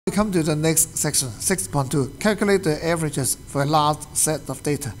we come to the next section, 6.2. Calculate the averages for a large set of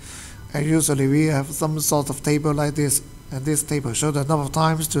data. And usually we have some sort of table like this, and this table shows the number of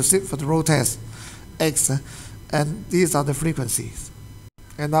times to sit for the row test, x, and these are the frequencies.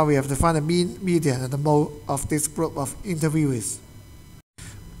 And now we have to find the mean, median, and the mode of this group of interviewees.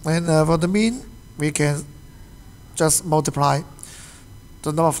 And for the mean, we can just multiply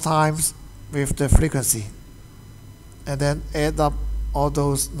the number of times with the frequency, and then add up all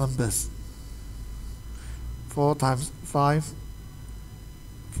those numbers. 4 times 5,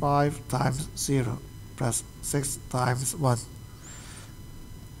 5 times 0, plus 6 times 1.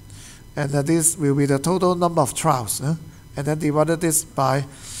 And this will be the total number of trials. And then divided this by,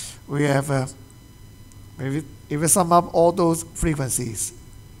 we have, if we sum up all those frequencies,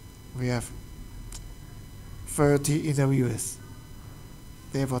 we have 30 interviewers.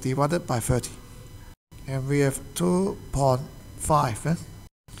 Therefore, divided by 30. And we have 2.5.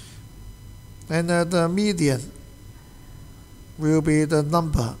 And the median will be the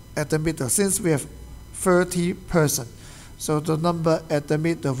number at the middle. Since we have 30 persons, so the number at the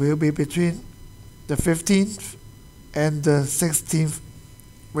middle will be between the 15th and the 16th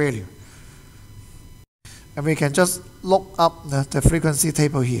value. And we can just look up the frequency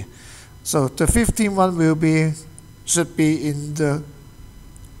table here. So the 15th one should be in the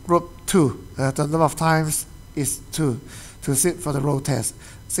group 2. The number of times is 2 to sit for the row test.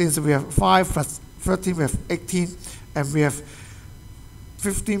 Since we have 5 plus 13, we have 18, and we have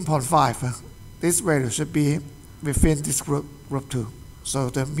 15.5. This value should be within this group 2. So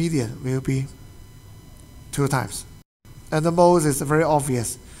the median will be 2 times. And the mode is very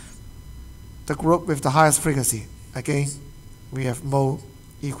obvious. The group with the highest frequency. Again, we have mode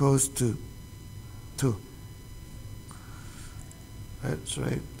equals to 2. Right, so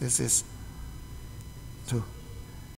this is